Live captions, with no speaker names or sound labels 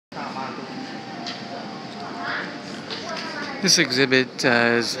This exhibit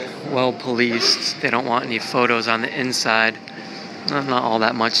is well policed. They don't want any photos on the inside. Not all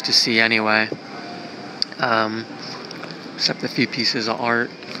that much to see anyway. Except a few pieces of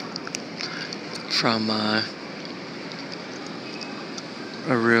art from a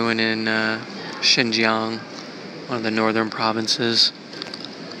ruin in Xinjiang, one of the northern provinces.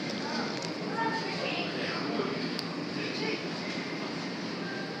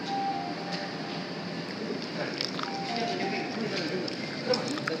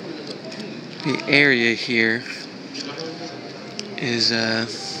 The area here is,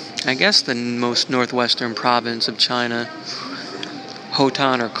 I guess, the most northwestern province of China.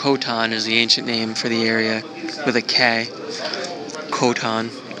 Hotan or Khotan is the ancient name for the area, with a K. Khotan.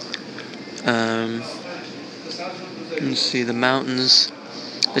 Let's see, the mountains.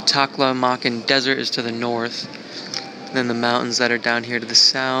 The Taklamakan Desert is to the north. Then the mountains that are down here to the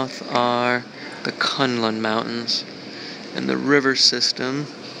south are the Kunlun Mountains. And the river system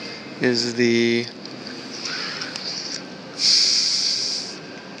is the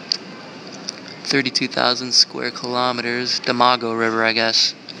 32,000 square kilometers Damago River, I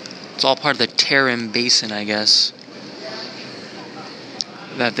guess. It's all part of the Tarim Basin, I guess,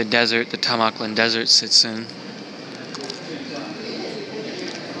 that the Tamaklan Desert sits in.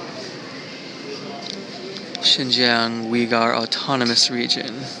 Xinjiang Uyghur Autonomous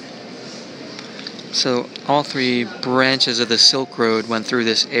Region. So all three branches of the Silk Road went through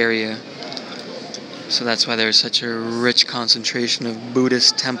this area. So that's why there's such a rich concentration of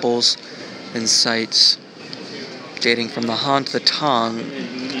Buddhist temples and sites dating from the Han to the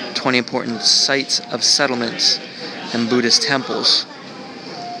Tang, 20 important sites of settlements and Buddhist temples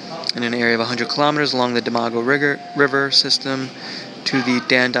in an area of 100 kilometers along the Damago River system to the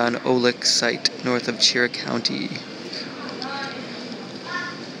Dandan Olik site north of Chira County.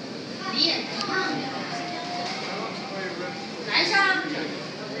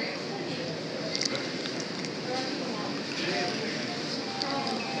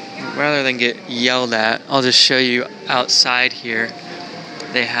 Rather than get yelled at, I'll just show you outside here.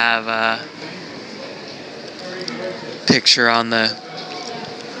 They have a picture on the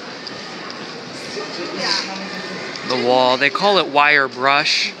wall. They call it wire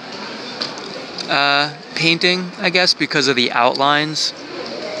brush painting, I guess, because of the outlines,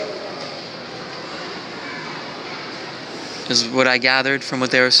 is what I gathered from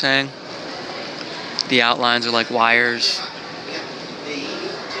what they were saying. The outlines are like wires.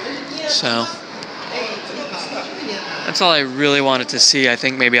 So that's all I really wanted to see. I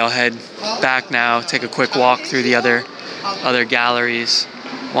think maybe I'll head back now, take a quick walk through the other galleries.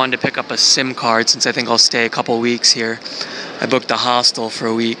 Wanted to pick up a SIM card since I think I'll stay a couple weeks here. I booked a hostel for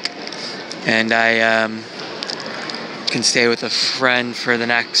a week, and I can stay with a friend for the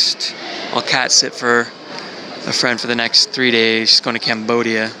next. I'll cat sit for a friend for the next 3 days. She's going to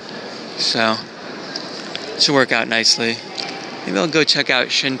Cambodia, so it should work out nicely. Maybe I'll go check out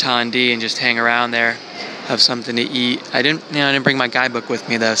Shintan-di and just hang around there, have something to eat. I didn't bring my guidebook with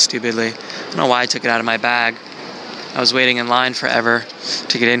me though, stupidly. I don't know why I took it out of my bag. I was waiting in line forever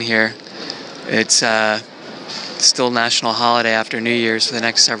to get in here. It's still national holiday after New Year's for the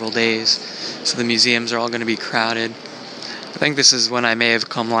next several days, so the museums are all going to be crowded. I think this is when I may have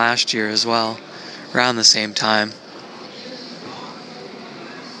come last year as well, around the same time.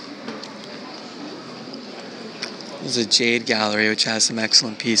 There's a jade gallery which has some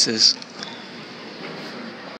excellent pieces.